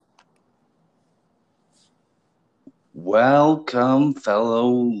Welcome,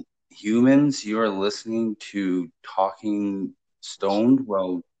 fellow humans. You are listening to Talking Stoned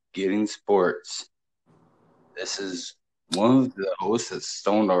While Getting Sports. This is one of the hosts that's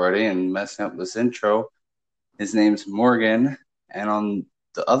stoned already and messing up this intro. His name's Morgan, and on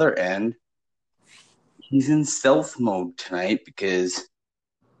the other end, he's in stealth mode tonight because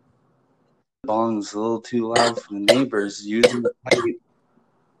the bong's a little too loud for the neighbors using the pipe.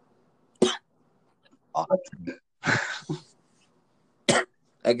 Awesome.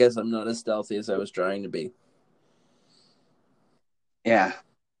 I guess I'm not as stealthy as I was trying to be. Yeah,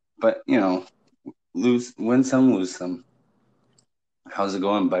 but win some, lose some. How's it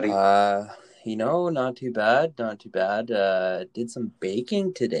going, buddy? Not too bad, not too bad. Did some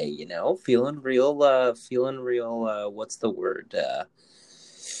baking today, feeling real, what's the word?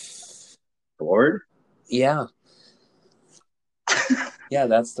 Bored? Yeah. Yeah,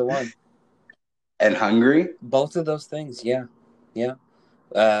 that's the one. And hungry? Both of those things, yeah.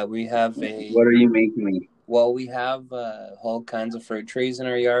 We have What are you making me? Well, we have all kinds of fruit trees in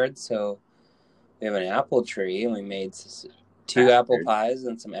our yard, so we have an apple tree, and we made two apple pies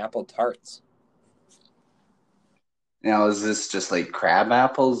and some apple tarts. Now, is this just like crab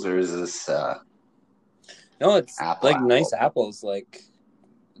apples, or is this No, it's apple nice apples. Like,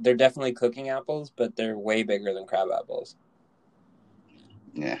 they're definitely cooking apples, but they're way bigger than crab apples.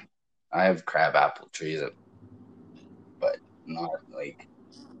 Yeah, I have crab apple trees, but not like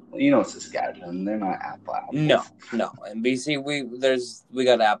Saskatchewan. They're not apple apples. No. In BC, we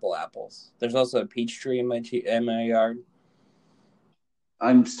got apples. There's also a peach tree in my yard.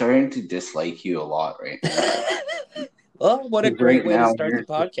 I'm starting to dislike you a lot right now. Well, what a great way to start the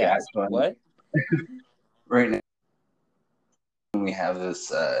podcast. What? Right now, we have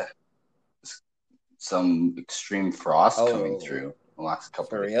this some extreme frost coming through the last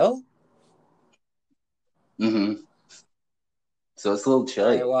couple of days. For real? Mm-hmm. So it's a little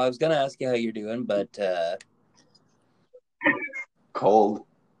chilly. Right, well, I was gonna ask you how you're doing, but cold.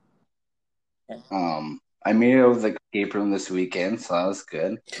 I made it out of the escape room this weekend, so that was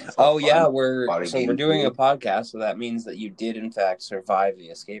good. Oh yeah, we're doing a podcast, so that means that you did in fact survive the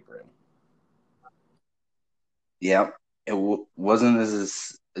escape room. Yep, it wasn't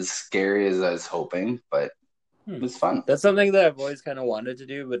as scary as I was hoping, but it was fun. That's something that I've always kind of wanted to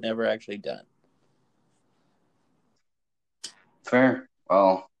do, but never actually done. Fair.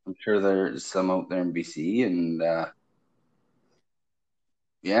 Well, I'm sure there's some out there in BC, and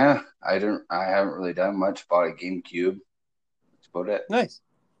yeah, I haven't really done much. Bought a GameCube. That's about it. Nice.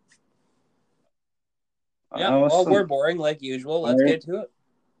 Yeah. Well, we're boring like usual. Let's get to it.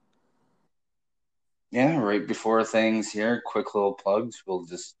 Yeah, right before things here, quick little plugs. We'll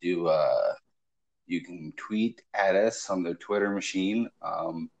just do you can tweet at us on the Twitter machine.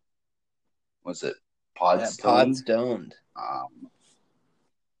 Was it Podstoned? Podstoned.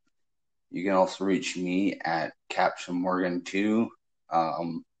 You can also reach me at Caption Morgan 2.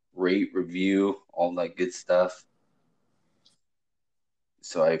 Rate, review, all that good stuff.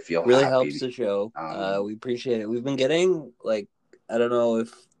 So I feel really happy. Helps the show. We appreciate it. We've been getting I don't know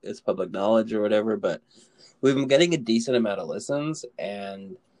if it's public knowledge or whatever, but we've been getting a decent amount of listens,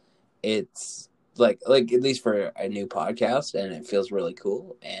 and it's like at least for a new podcast, and it feels really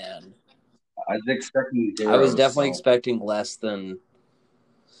cool. And I was expecting 0. I was definitely expecting less than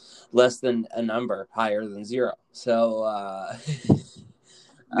a number higher than 0. So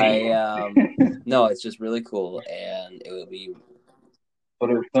no, it's just really cool, and it would be. But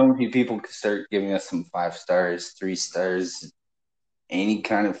if some people could start giving us some 5 stars, 3 stars, any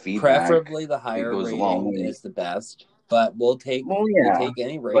kind of feedback, preferably the higher rating is the best. But we'll take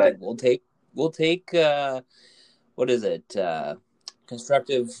any rating. We'll take what is it?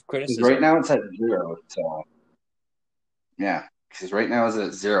 Constructive criticism. Right now it's at 0, so yeah. Because right now it's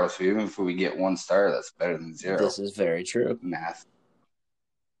at 0, so even if we get 1 star, that's better than 0. This is very true. Math.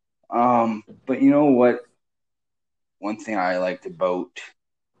 But you know what? One thing I liked about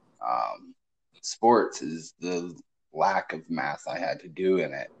sports is the lack of math I had to do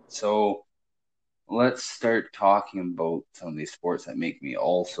in it. So let's start talking about some of these sports that make me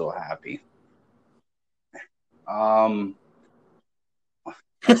also happy. I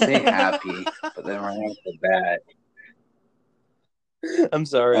say happy, but then right off the bat. I'm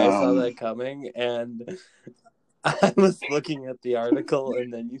sorry, I saw that coming, and I was looking at the article,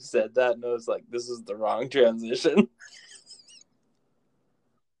 and then you said that, and I was like, this is the wrong transition.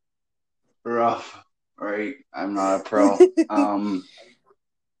 Rough, right? I'm not a pro.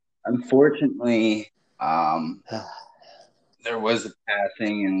 Unfortunately, there was a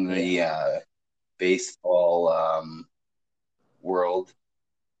passing in the baseball world.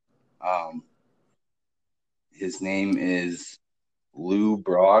 His name is Lou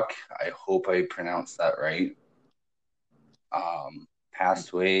Brock. I hope I pronounced that right.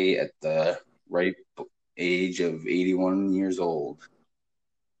 Passed away at the ripe age of 81 years old.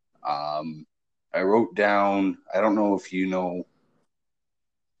 I wrote down, I don't know if you know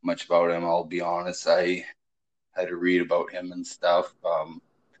much about him, I'll be honest. I had to read about him and stuff.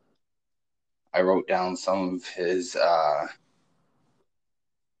 I wrote down some of his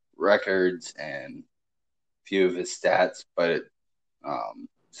records and a few of his stats, but it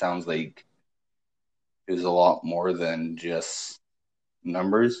sounds like it was a lot more than just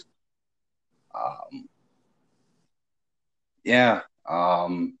numbers. Yeah,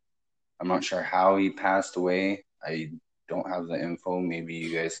 I'm not sure how he passed away. I don't have the info. Maybe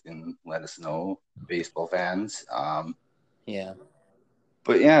you guys can let us know, baseball fans. Yeah.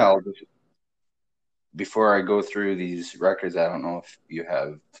 But yeah, before I go through these records, I don't know if you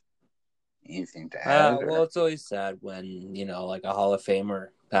have anything to add Well, or. it's always sad when, like a Hall of Famer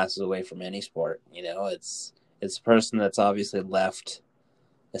passes away from any sport. It's a person that's obviously left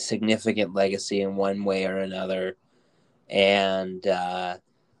a significant legacy in one way or another. And to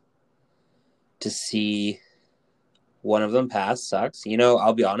see one of them pass sucks.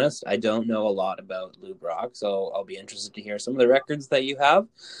 I'll be honest, I don't know a lot about Lou Brock, so I'll be interested to hear some of the records that you have.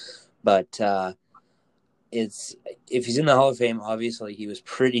 But if he's in the Hall of Fame, obviously he was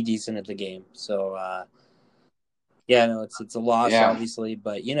pretty decent at the game. So yeah, no, it's a loss, Yeah, obviously,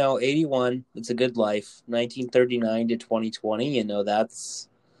 but 81, it's a good life. 1939 to 2020, that's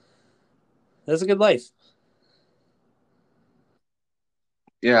a good life.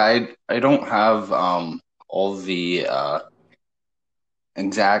 yeah. I don't have all the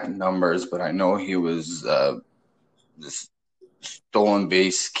exact numbers, but I know he was this stolen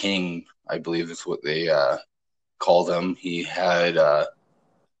base king. I believe is what they called him. He had the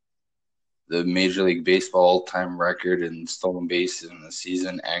Major League Baseball all-time record in stolen bases in the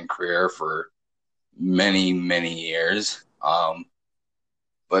season and career for many, many years.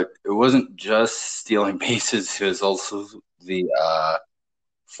 But it wasn't just stealing bases; he was also the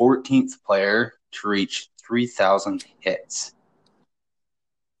 14th player to reach 3,000 hits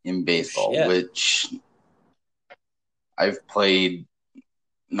in Oh, baseball, shit. which I've played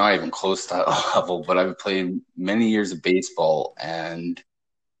not even close to that level, but I've played many years of baseball, and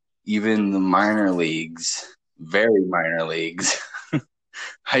even the minor leagues, very minor leagues,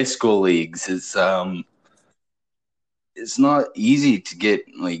 high school leagues, it's not easy to get,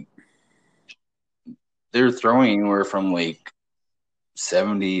 like, they're throwing anywhere from like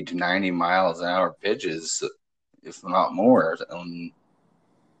 70 to 90 miles an hour pitches, if not more.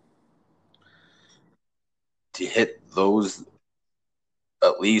 To hit those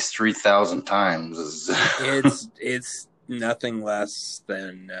at least 3,000 times is It's nothing less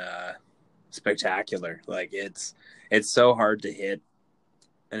than spectacular. Like it's so hard to hit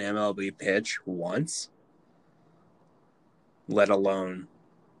an MLB pitch once, let alone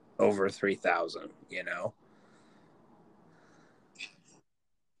over 3,000.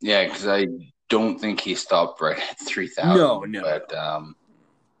 yeah, because I don't think he stopped right at No, 3,000. no, But no.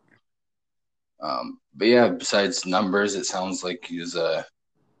 but yeah, besides numbers, it sounds like he's a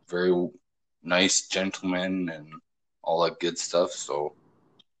very nice gentleman and all that good stuff. So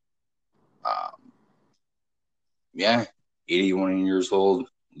yeah, 81 years old,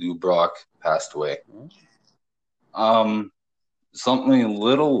 Lou Brock passed away. Something a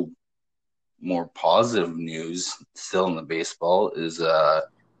little more positive news still in the baseball is a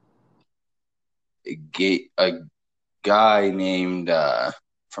guy named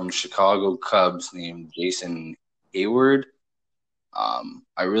from Chicago Cubs named Jason Hayward.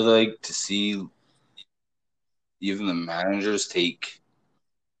 I really like to see even the managers take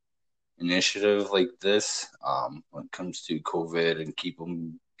initiative like this when it comes to COVID and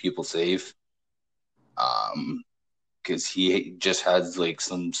keeping people safe. Because he just has like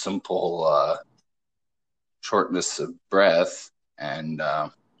some simple shortness of breath, and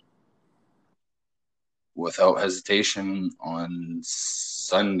without hesitation on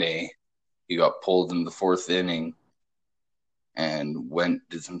Sunday, he got pulled in the fourth inning and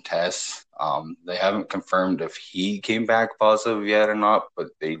did some tests. They haven't confirmed if he came back positive yet or not, but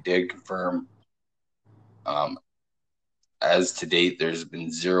they did confirm. As to date, there's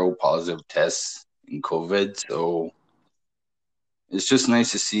been 0 positive tests in COVID, so it's just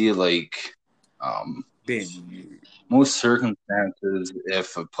nice to see, like, most circumstances,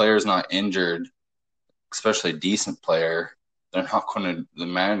 if a player's not injured, especially a decent player, the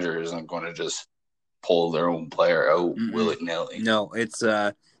manager isn't going to just pull their own player out willy nilly. No, it's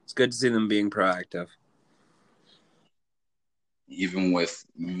good to see them being proactive. Even with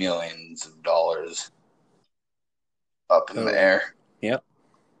millions of dollars up in the air. Yep.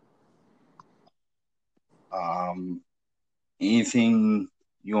 Anything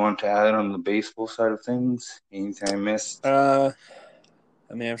you want to add on the baseball side of things? Anything I missed? I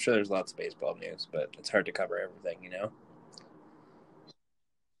mean, I'm sure there's lots of baseball news, but it's hard to cover everything, you know?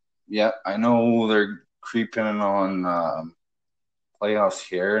 Yeah, I know they're creeping on playoffs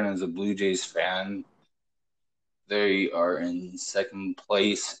here, and as a Blue Jays fan, they are in second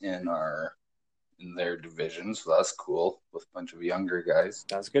place in their division, so that's cool with a bunch of younger guys.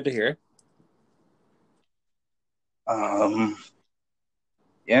 That's good to hear.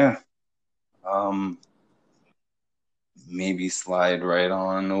 Yeah. Maybe slide right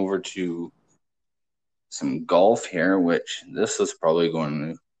on over to some golf here, which this is probably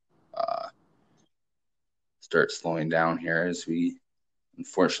going to start slowing down here as we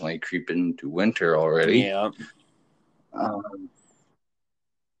unfortunately creep into winter already. Yeah.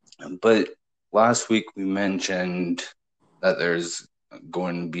 But last week we mentioned that there's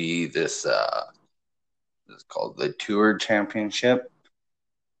going to be this it's called the Tour Championship.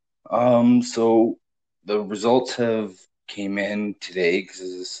 So the results have came in today because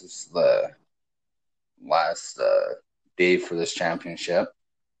this is the last day for this championship.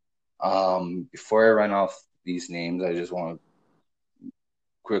 Before I run off these names, I just want to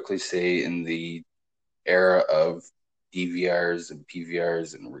quickly say in the era of DVRs and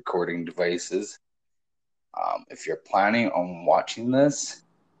PVRs and recording devices, if you're planning on watching this,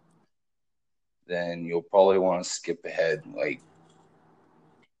 then you'll probably want to skip ahead like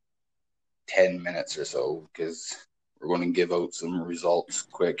 10 minutes or so because we're going to give out some results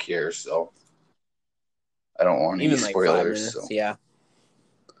quick here. So I don't want any spoilers. 5 minutes, so. Yeah.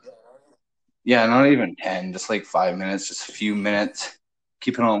 Yeah, not even 10, just like 5 minutes, just a few minutes.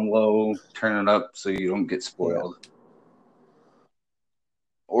 Keep it on low, turn it up so you don't get spoiled. Yeah.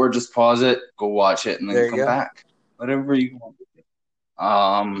 Or just pause it, go watch it, and then come back. Whatever you want to do.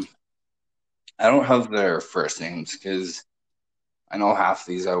 I don't have their first names because I know half of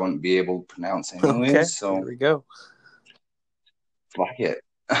these I wouldn't be able to pronounce anyways. Okay, so there we go. Fuck it.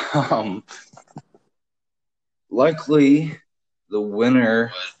 Luckily, the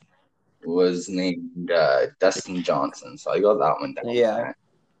winner was named Dustin Johnson, so I got that one down. Yeah.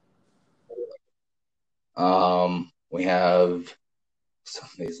 We have some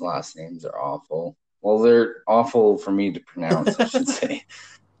of these last names are awful. Well, they're awful for me to pronounce, I should say.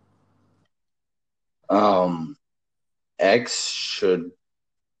 X should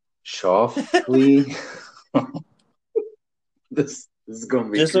Shoffley. This is going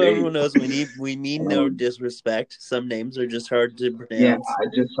to be just great. So everyone knows, we mean no disrespect. Some names are just hard to pronounce. Yeah, I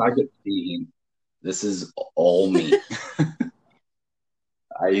just suck at speaking. This is all me.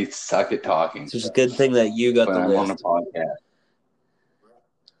 I suck at talking. It's just a good thing that you got the list. I'm on a podcast.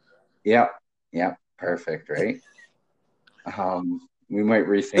 Yeah, perfect, right? We might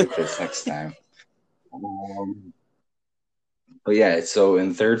rethink this next time. But yeah, so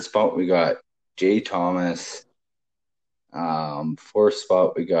in third spot we got Jay Thomas. Fourth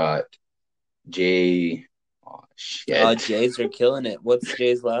spot we got Jay. Oh shit! Jays are killing it. What's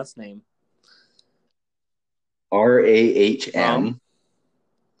Jay's last name? Rahm.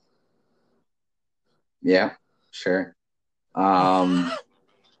 Yeah, sure.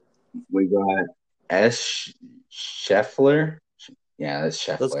 We got S. Scheffler. Yeah, that's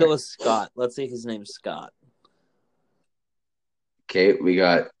Scheffler. Let's go with Scott. Let's say his name's Scott. Okay, we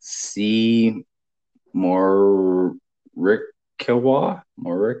got C. Morikiwa.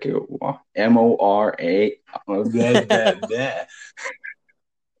 M-O-R-A.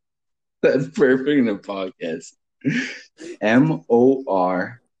 That's perfect in a podcast. M-O-R-I-K-A-W-A.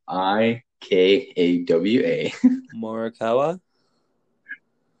 Morikawa?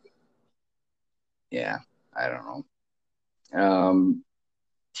 Yeah, I don't know.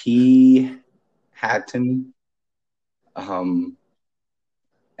 T. Hatton.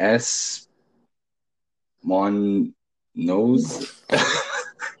 S. Nose.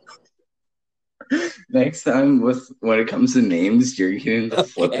 Next time, when it comes to names, you're getting the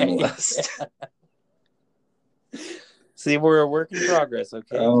flipping list. See, we're a work in progress,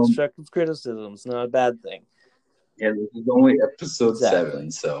 okay? Constructive criticism is not a bad thing. Yeah, this is only episode 7,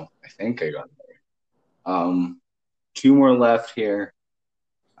 so I think I got there. 2 more left here.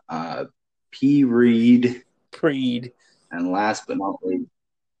 P. Reed. And last but not least,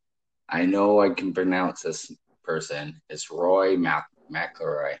 I know I can pronounce this person. It's Roy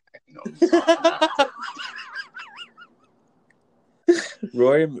McIlroy.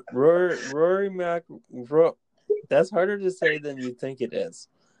 Rory That's harder to say than you think it is.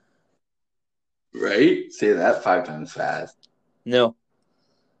 Right? Say that 5 times fast. No.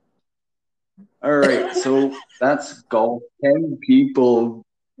 All right, so that's golf. 10 people,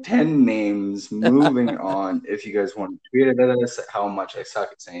 10 names. Moving on. If you guys want to tweet at us how much I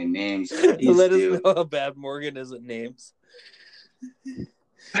suck at saying names, please Let us do. know how bad Morgan is at names.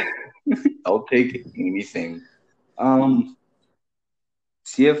 I'll take anything. CFL,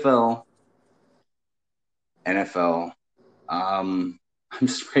 NFL. I'm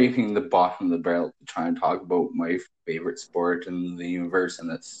scraping the bottom of the barrel to try and talk about my favorite sport in the universe, and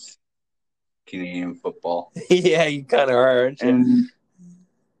that's Canadian football. Yeah, you kind of are, aren't you? And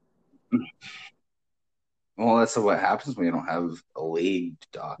well, that's what happens when you don't have a league to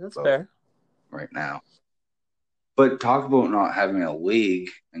talk That's about fair. right now. But talk about not having a league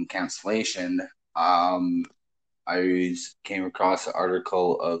and cancellation. I came across an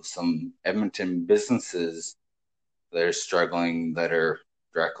article of some Edmonton businesses that are struggling that are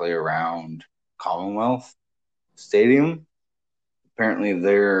directly around Commonwealth Stadium. Apparently,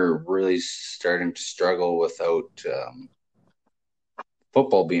 they're really starting to struggle without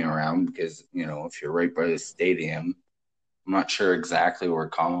football being around because, if you're right by the stadium, I'm not sure exactly where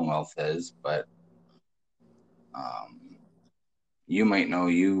Commonwealth is, but you might know.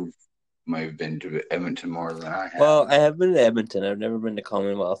 You might have been to Edmonton more than I have. Well, I have been to Edmonton. I've never been to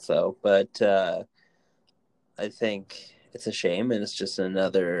Commonwealth, though. But I think it's a shame, and it's just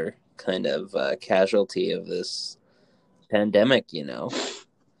another kind of casualty of this pandemic.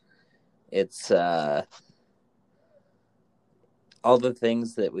 It's all the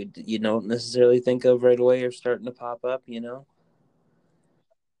things that you don't necessarily think of right away are starting to pop up.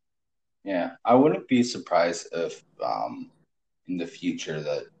 Yeah, I wouldn't be surprised if in the future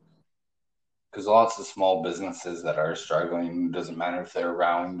that because lots of small businesses that are struggling, doesn't matter if they're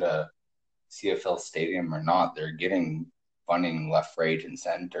around a CFL stadium or not, they're getting funding left, right, and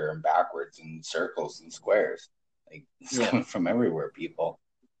center and backwards and circles and squares. Like it's coming from everywhere, people.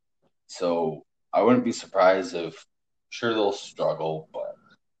 So I wouldn't be surprised if sure they'll struggle, but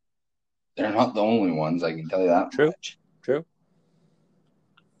they're not the only ones, I can tell you that much. True.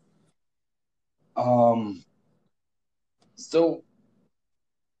 So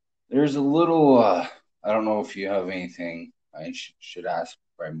there's a little I don't know if you have anything I should ask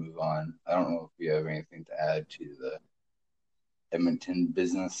before I move on. I don't know if you have anything to add to the Edmonton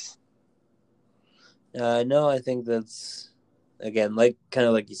business. No, I think that's again kind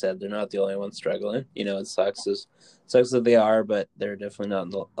of like you said, they're not the only ones struggling. It sucks that they are, but they're definitely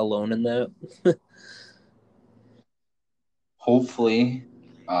not alone in that. Hopefully,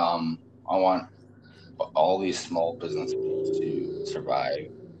 I want all these small businesses to survive.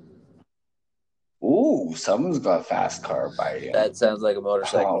 Ooh, someone's got a fast car by you. That sounds like a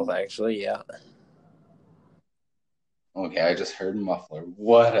motorcycle, actually. Yeah. Okay, I just heard muffler.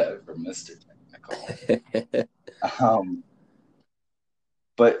 Whatever, Mr. Technical.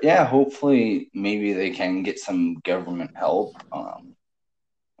 But yeah, hopefully maybe they can get some government help.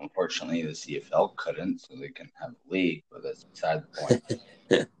 Unfortunately, the CFL couldn't, so they can have a league, but that's beside the point.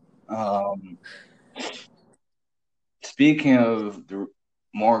 Speaking of the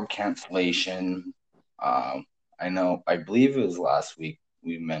more cancellation, I believe it was last week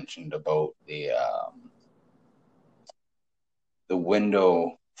we mentioned about the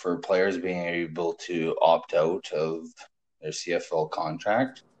window for players being able to opt out of their CFL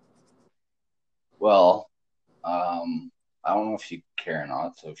contract. Well, I don't know if you care or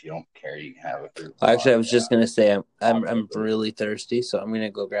not. So if you don't care, you can have it. Actually, I was just gonna say I'm really thirsty, so I'm gonna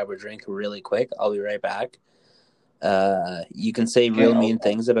go grab a drink really quick. I'll be right back. You can say real mean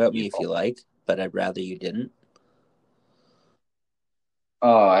things about me if you like, but I'd rather you didn't.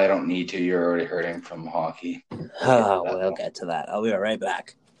 Oh, I don't need to. You're already hurting from hockey. We'll get to that. I'll be right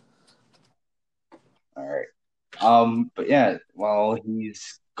back. All right. But yeah, while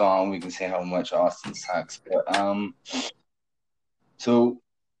he's gone, we can say how much Austin sucks. But so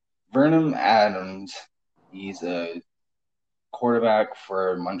Vernon Adams, he's a quarterback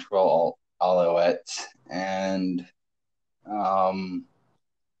for Montreal Alouettes, and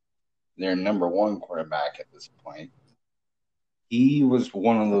their number one quarterback at this point. He was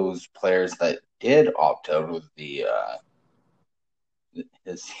one of those players that did opt out of his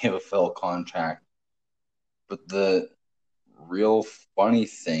CFL contract. But the real funny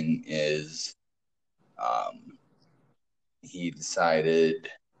thing is he decided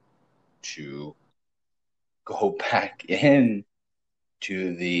to go back in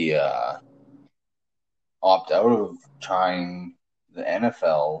to the opt out of trying the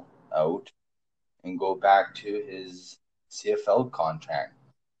NFL out and go back to his CFL contract.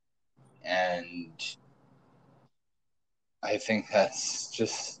 And I think that's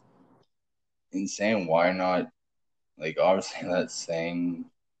just insane. Why not? Like, obviously, that's saying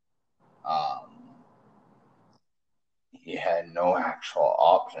he had no actual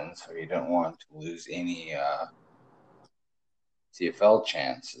options, so he didn't want to lose any CFL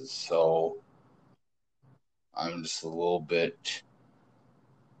chances. So I'm just a little bit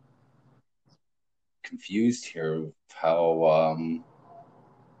confused here of how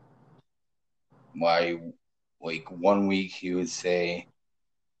why, like, 1 week he would say,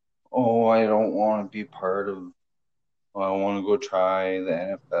 "Oh, I don't want to be part of. I want to go try the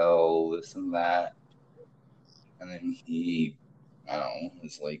NFL, this and that," and then he, I don't know,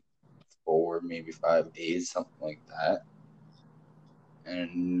 was like 4, maybe 5 days, something like that,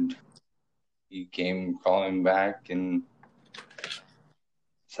 and he came calling back and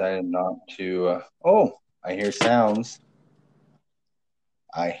decided not to. Oh, I hear sounds.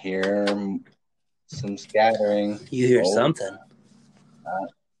 I hear some scattering. You hear Oh, something.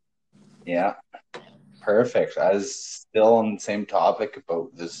 yeah, perfect. I was still on the same topic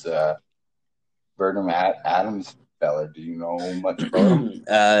about this Vernon Adams fella. Do you know much about him?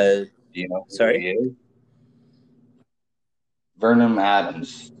 Do you know who Sorry? he is? Vernon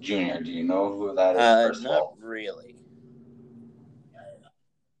Adams Jr. Do you know who that is, first of Not all? really.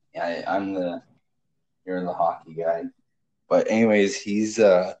 Yeah, you're the hockey guy. But anyways, he's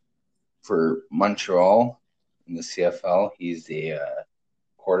for Montreal in the CFL. He's the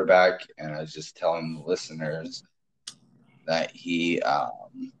quarterback, and I was just telling the listeners that he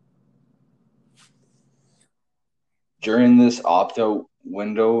during this opt out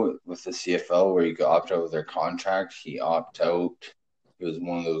window with the CFL where you could opt out of their contract, he opt out. He was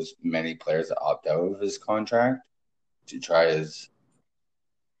one of those many players that opt out of his contract to try his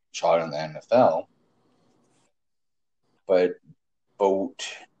shot in the NFL. But about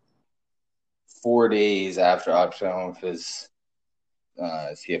 4 days after opting out of his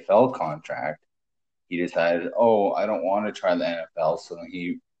CFL contract, he decided, "Oh, I don't want to try the NFL." So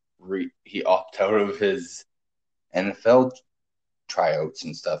he opted out of his NFL tryouts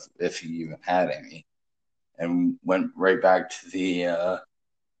and stuff, if he even had any, and went right back to the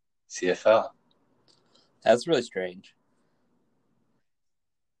CFL. That's really strange.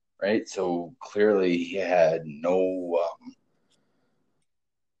 Right? So clearly he had no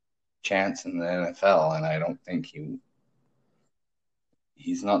chance in the NFL, and I don't think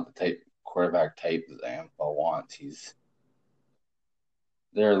he's not the quarterback type that the NFL wants.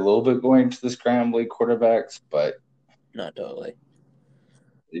 They're a little bit going to the scrambly quarterbacks, but Not totally.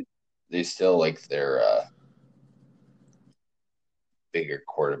 they still like their bigger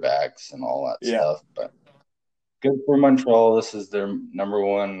quarterbacks and all that stuff. But good for Montreal. This is their number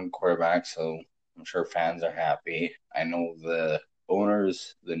one quarterback, so I'm sure fans are happy. I know the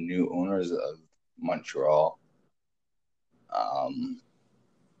new owners of Montreal,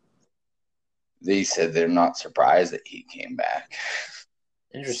 they said they're not surprised that he came back.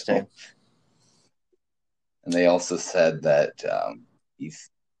 Interesting. And they also said that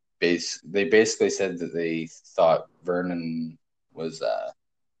they basically said that they thought Vernon was a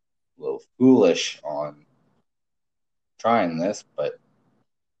little foolish on trying this, but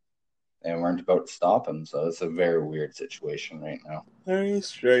they weren't about to stop him. So it's a very weird situation right now. Very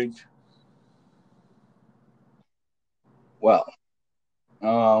strange. Well,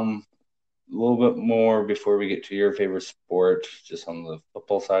 a little bit more before we get to your favorite sport, just on the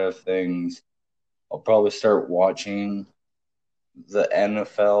football side of things. I'll probably start watching the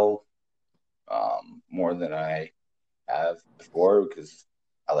NFL more than I have before because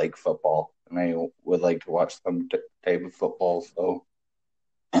I like football and I would like to watch some type of football. So,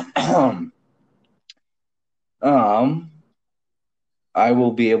 I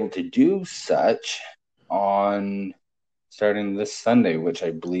will be able to do such on starting this Sunday, which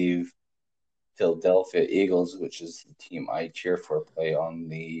I believe Philadelphia Eagles, which is the team I cheer for, play on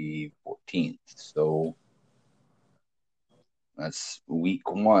the 14th. So that's week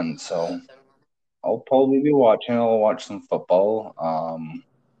 1. So I'll probably be watching. I'll watch some football.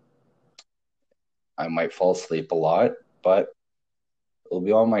 I might fall asleep a lot, but it'll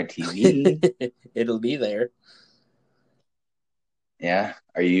be on my TV. It'll be there. Yeah.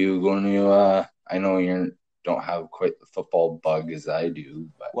 Are you going to? I know you don't have quite the football bug as I do,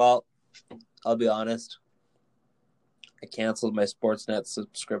 but Well, I'll be honest. I canceled my Sportsnet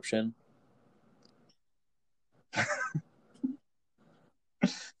subscription.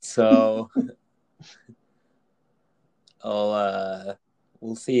 So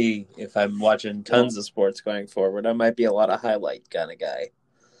we'll see if I'm watching tons of sports going forward. I might be a lot of highlight kind of guy.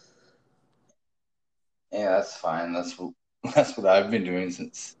 yeah, that's fine. That's what I've been doing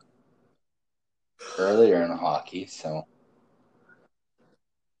since earlier in hockey. So,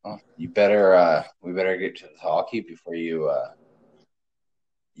 we better get to the hockey before you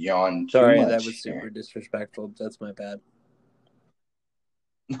yawn too Sorry, much that was here. super disrespectful. That's my bad.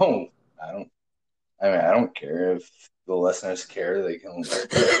 No, I don't. I mean, I don't care if the listeners care. They can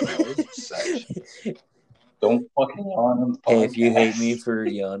let us know. Such. Don't fucking yawn on the Hey, if you hate me podcast. for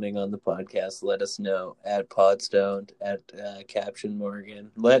yawning on the podcast, let us know at Podstoned, at Caption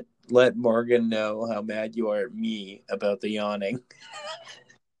Morgan. Let Morgan know how mad you are at me about the yawning.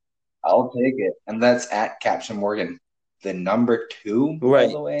 I'll take it. And that's at Caption Morgan. The number 2, by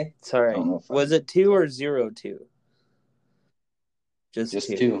Right. the way. I Sorry. don't know if Was I'm it 2 or 02? Just just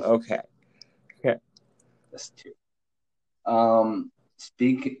 2. 2. Okay. Okay. Just 2.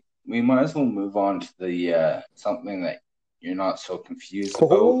 We might as well move on to the something that you're not so confused about.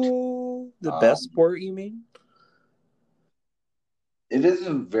 Oh, the best sport, you mean? It is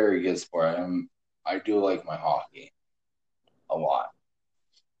a very good sport. I do like my hockey a lot.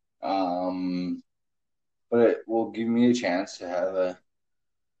 But it will give me a chance to have a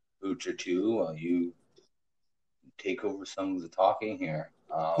hooch or two while you take over some of the talking here.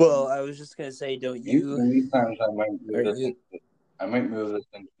 Well, I was just gonna say, don't Maybe you? sometimes Are you? I might move this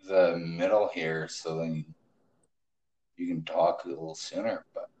into the middle here so then you can talk a little sooner.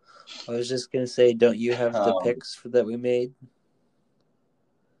 But I was just gonna say, don't you have the um, picks that we made?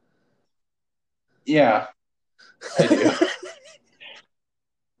 yeah, I do.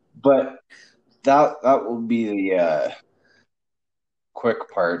 But that will be the quick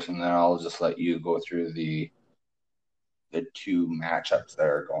part, and then I'll just let you go through the two matchups that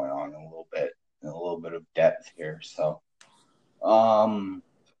are going on in a little bit of depth here. Um,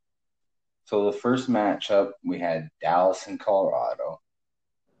 so the first matchup we had Dallas and Colorado.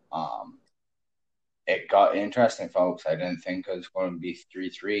 Um, it got interesting, folks. I didn't think it was going to be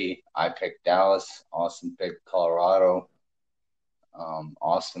 3-3. I picked Dallas. Austin picked Colorado.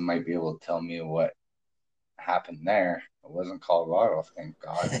 Austin might be able to tell me what happened there. It wasn't Colorado, thank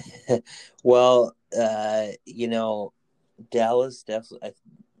God. Well, Dallas definitely.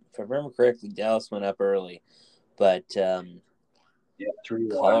 If I remember correctly, Dallas went up early, but Yeah,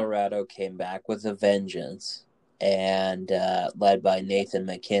 3-1. Colorado came back with a vengeance, and led by Nathan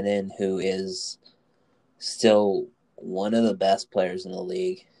McKinnon, who is still one of the best players in the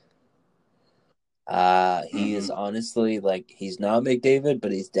league. He is honestly he's not McDavid,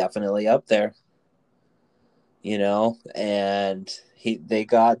 but he's definitely up there. And they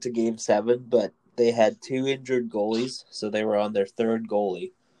got to game 7, but they had 2 injured goalies, so they were on their third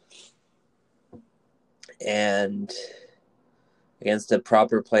goalie. And against a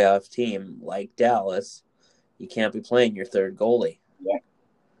proper playoff team like Dallas, you can't be playing your third goalie. Yeah.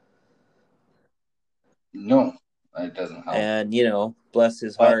 No, it doesn't help. And, bless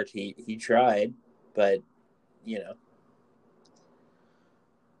his heart, he tried, but,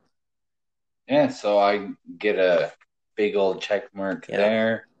 Yeah, so I get a big old check mark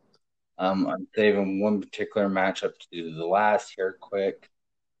there. I'm saving one particular matchup to do the last here quick.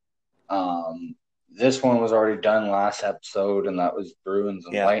 This one was already done last episode, and that was Bruins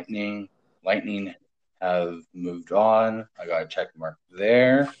and Lightning. Lightning have moved on. I got a check mark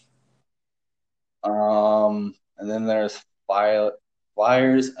there. And then there's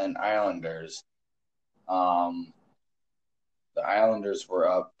Flyers and Islanders. The Islanders were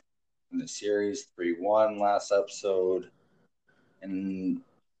up in the series 3-1 last episode, and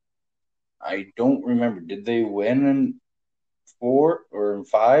I don't remember. Did they win in 4 or in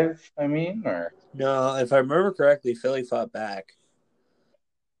 5? Or no, if I remember correctly, Philly fought back.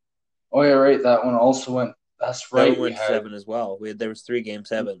 Oh yeah, right. That one also went. That's right. That one went 7 as well. There was 3 game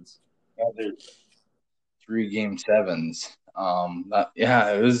 7s. Yeah, there's 3 game 7s.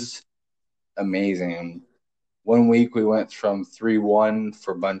 It was amazing. One week we went from 3-1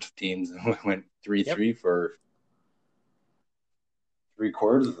 for a bunch of teams, and we went 3-3 for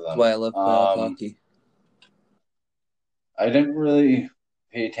 3/4 of them. That's why I love playoff hockey. I didn't really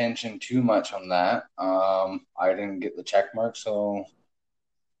pay attention too much on that. I didn't get the check mark, so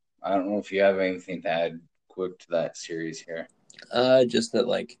I don't know if you have anything to add quick to that series here. Just that,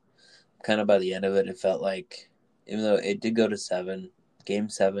 kind of by the end of it, it felt like, even though it did go to 7, game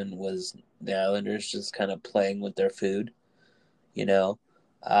 7 was the Islanders just kind of playing with their food.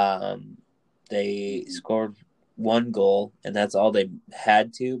 They scored 1 goal, and that's all they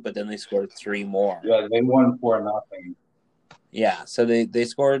had to, but then they scored 3 more. Yeah, they won 4-0. Yeah, so they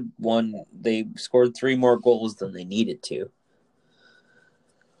scored 1. They scored 3 more goals than they needed to.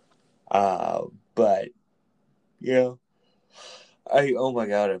 But oh my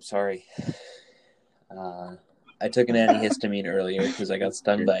God, I'm sorry. I took an antihistamine earlier because I got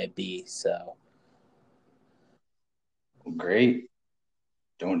stung by a bee. So great.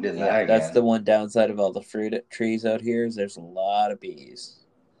 Don't do that again. That's the one downside of all the fruit trees out here is there's a lot of bees.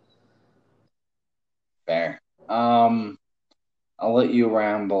 Fair. I'll I'll let you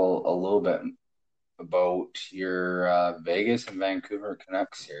ramble a little bit about your Vegas and Vancouver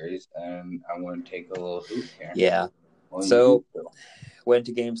Canucks series, and I want to take a little hoot here. Yeah. Well, So, went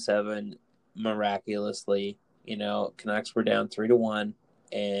to Game 7 miraculously. Canucks were down 3-1,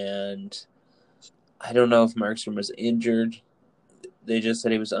 and I don't know if Markstrom was injured. They just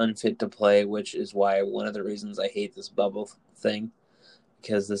said he was unfit to play, which is why one of the reasons I hate this bubble thing,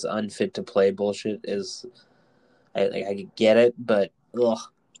 because this unfit to play bullshit is, I get it, but ugh.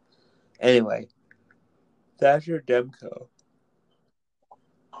 Anyway, Thatcher Demko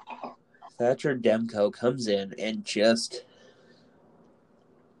comes in and just,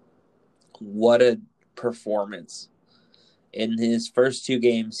 what a performance. In his first 2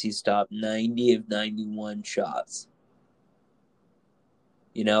 games, he stopped 90 of 91 shots.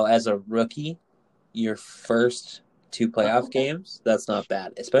 As a rookie, your first 2 playoff games, that's not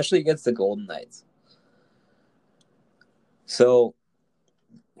bad, especially against the Golden Knights. So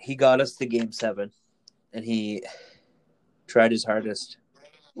he got us to Game 7, and he tried his hardest.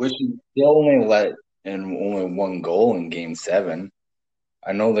 Which he still only let in only 1 goal in Game 7.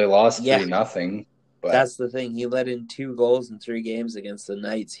 I know they lost 3-0, but that's the thing. He let in 2 goals in 3 games against the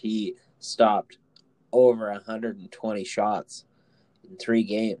Knights. He stopped over 120 shots in 3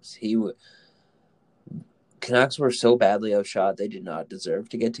 games. Canucks were so badly outshot, they did not deserve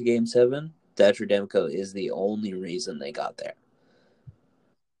to get to Game 7. Thatcher Demko is the only reason they got there.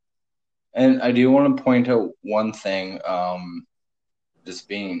 And I do want to point out one thing, just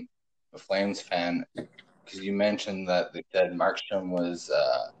being a Flames fan, because you mentioned that they said Markstrom was,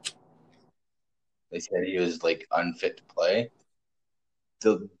 they said he was like unfit to play.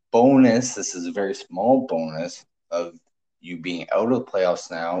 The bonus, this is a very small bonus of you being out of the playoffs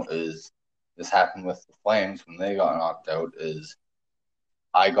now, is this happened with the Flames when they got knocked out, is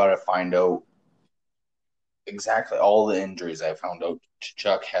I got to find out exactly all the injuries. I found out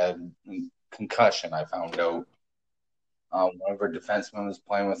Chuck had concussion. I found out one of our defensemen was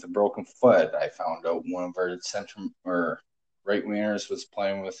playing with a broken foot. I found out one of our center or right wingers was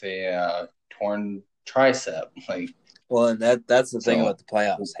playing with a torn tricep. Well, and that's the thing about the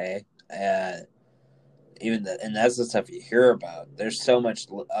playoffs, hey. And that's the stuff you hear about. There's so much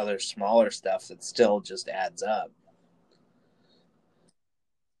other smaller stuff that still just adds up.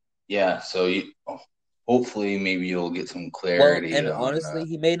 Yeah, so hopefully maybe you'll get some clarity. Well, and honestly,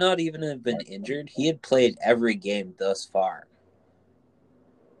 he may not even have been injured. He had played every game thus far.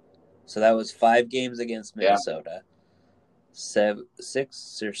 So that was 5 games against Minnesota,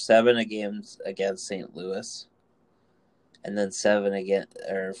 6 or 7 games against St. Louis, and then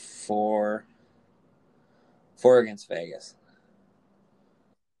 4 against Vegas.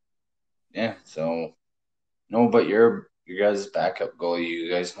 Yeah, so no, but your guys' backup goalie, you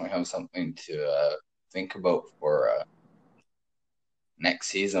guys might have something to think about for next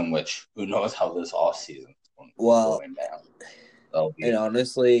season, which who knows how this off season is going down. That'll be and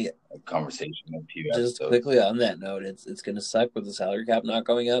honestly, a conversation with you. Just quickly on that note, it's going to suck with the salary cap not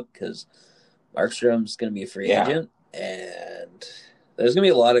going up because Markstrom's going to be a free agent, and there's going to be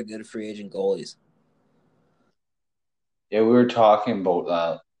a lot of good free agent goalies. Yeah, we were talking about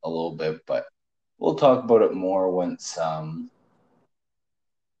that a little bit, but we'll talk about it more once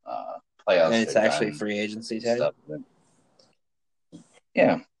playoffs. And it's actually free agency time.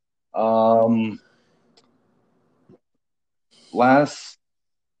 Yeah. Last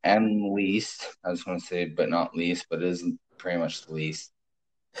and least, I was going to say, but not least, but it is pretty much the least.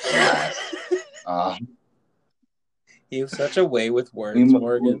 Last. You have such a way with words,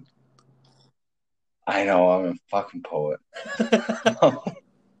 Morgan. I know, I'm a fucking poet.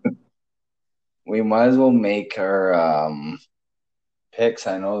 We might as well make our picks.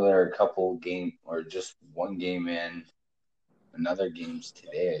 I know there are a couple game or just one game in, another game's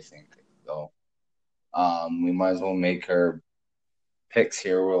today, I think. So we might as well make our picks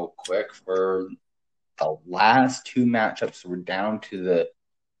here real quick for the last 2 matchups. We're down to the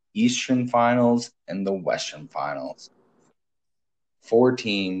Eastern Finals and the Western Finals. 4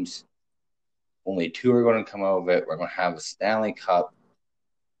 teams. Only 2 are going to come out of it. We're going to have a Stanley Cup.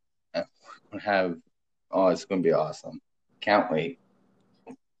 And we're going to have, it's going to be awesome. Can't wait.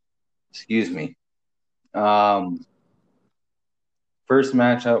 Excuse me. First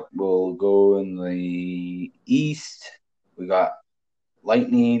matchup will go in the East. We got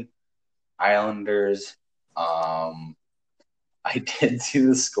Lightning, Islanders. I did see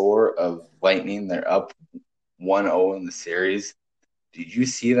the score of Lightning. They're up 1-0 in the series. Did you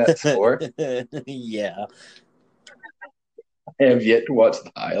see that score? Yeah. I have yet to watch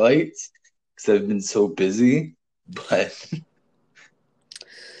the highlights because I've been so busy, but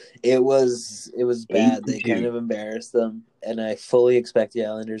it was bad. They kind of embarrassed them. and I fully expect the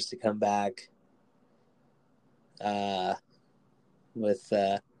Islanders to come back with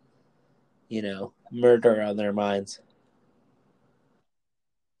murder on their minds.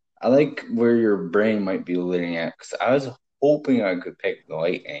 I like where your brain might be leading at because I was hoping I could pick the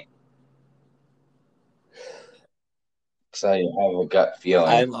Lightning. Because I have a gut feeling.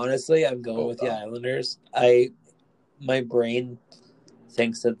 I'm going with the Islanders. My brain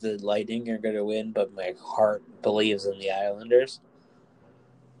thinks that the Lightning are going to win, but my heart believes in the Islanders.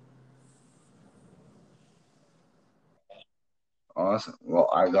 Awesome. Well,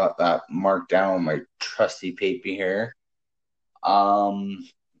 I got that marked down on my trusty paper here.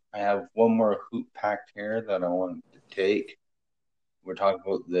 I have one more hoop packed here that I want to take. We're talking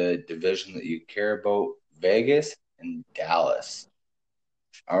about the division that you care about, Vegas and Dallas.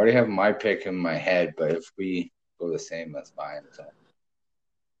 I already have my pick in my head, but if we go the same, that's fine. So,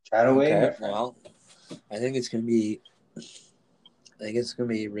 chat away, my friend. Well, I think it's going to be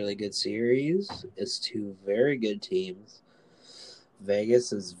a really good series. It's two very good teams.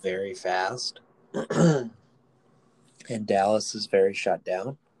 Vegas is very fast, and Dallas is very shut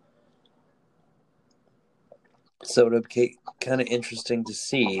down. So it'll be kind of interesting to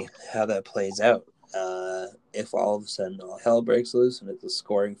see how that plays out. If all of a sudden all hell breaks loose and it's a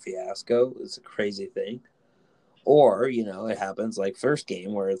scoring fiasco, it's a crazy thing. Or, it happens like first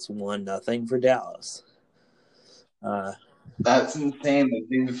game where it's 1-0 for Dallas. That's insane. The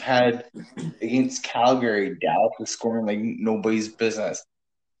thing we've had against Calgary, Dallas was scoring like nobody's business.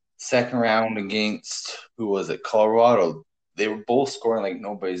 Second round against, who was it, Colorado, they were both scoring like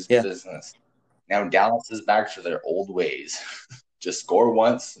nobody's business. Now Dallas is back to their old ways. Just score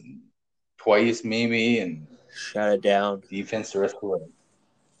once, and twice maybe, and shut it down. Defense the rest of the way.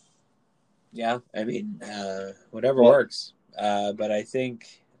 Yeah, I mean, whatever works. But I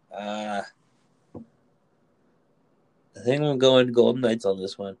think I'm going Golden Knights on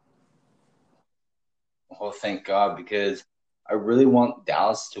this one. Oh, thank God, because I really want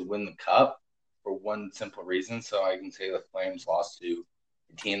Dallas to win the cup for one simple reason, so I can say the Flames lost to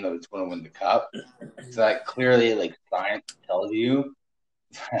a team that was going to win the cup. So that clearly, like, science tells you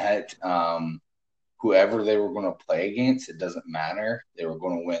that whoever they were going to play against, it doesn't matter. They were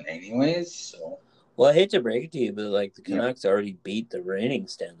going to win anyways. So, well, I hate to break it to you, but like the Canucks already beat the reigning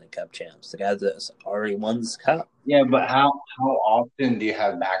Stanley Cup champs, the guys that already won this cup. Yeah, but how often do you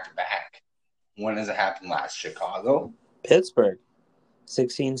have back-to-back? When has it happened last? Chicago? Pittsburgh,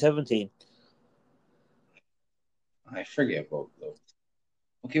 16-17. I forget both those.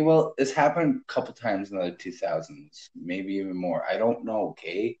 Okay, well, it's happened a couple times in the 2000s, maybe even more. I don't know,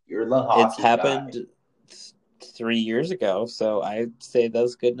 okay? You're the hockey It's happened guy. 3 years ago, so I'd say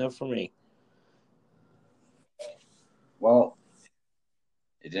that's good enough for me. Well,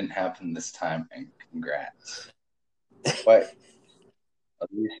 it didn't happen this time, and congrats. But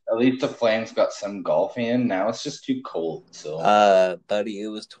at least the Flames got some golf in. Now it's just too cold. So, buddy, it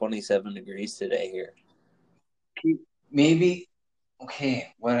was 27 degrees today here. Maybe,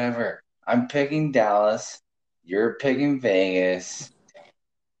 okay, whatever. I'm picking Dallas. You're picking Vegas.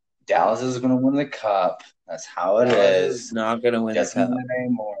 Dallas is going to win the cup. That's how it is. It's not going to win the cup.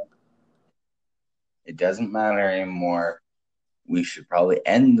 It doesn't matter anymore. We should probably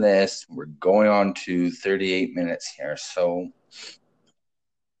end this. We're going on to 38 minutes here. So,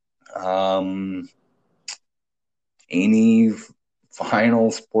 any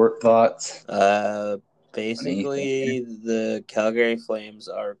final sport thoughts? Basically, the Calgary Flames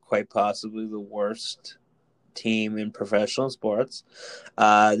are quite possibly the worst team in professional sports.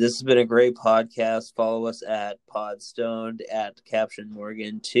 This has been a great podcast. Follow us at Podstoned, at Caption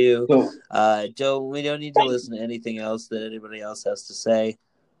Morgan 2. We don't need to listen to anything else that anybody else has to say.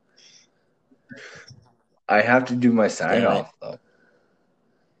 I have to do my sign off though.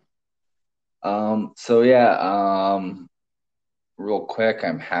 Real quick,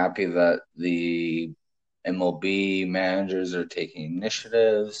 I'm happy that the MLB managers are taking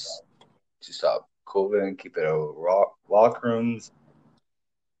initiatives to stop COVID and keep it out of locker rooms.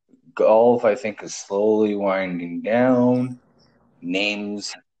 Golf, I think, is slowly winding down.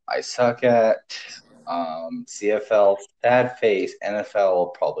 Names I suck at. CFL, sad face. NFL will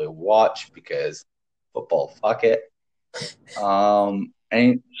probably watch because football, fuck it.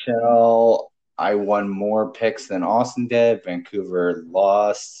 NHL, I won more picks than Austin did. Vancouver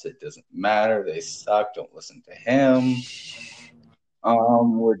lost. It doesn't matter. They suck. Don't listen to him.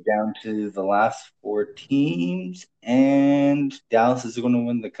 We're down to the last 4 teams, and Dallas is going to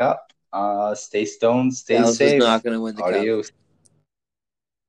win the cup. Stay stoned, stay safe. Dallas is not going to win the cup.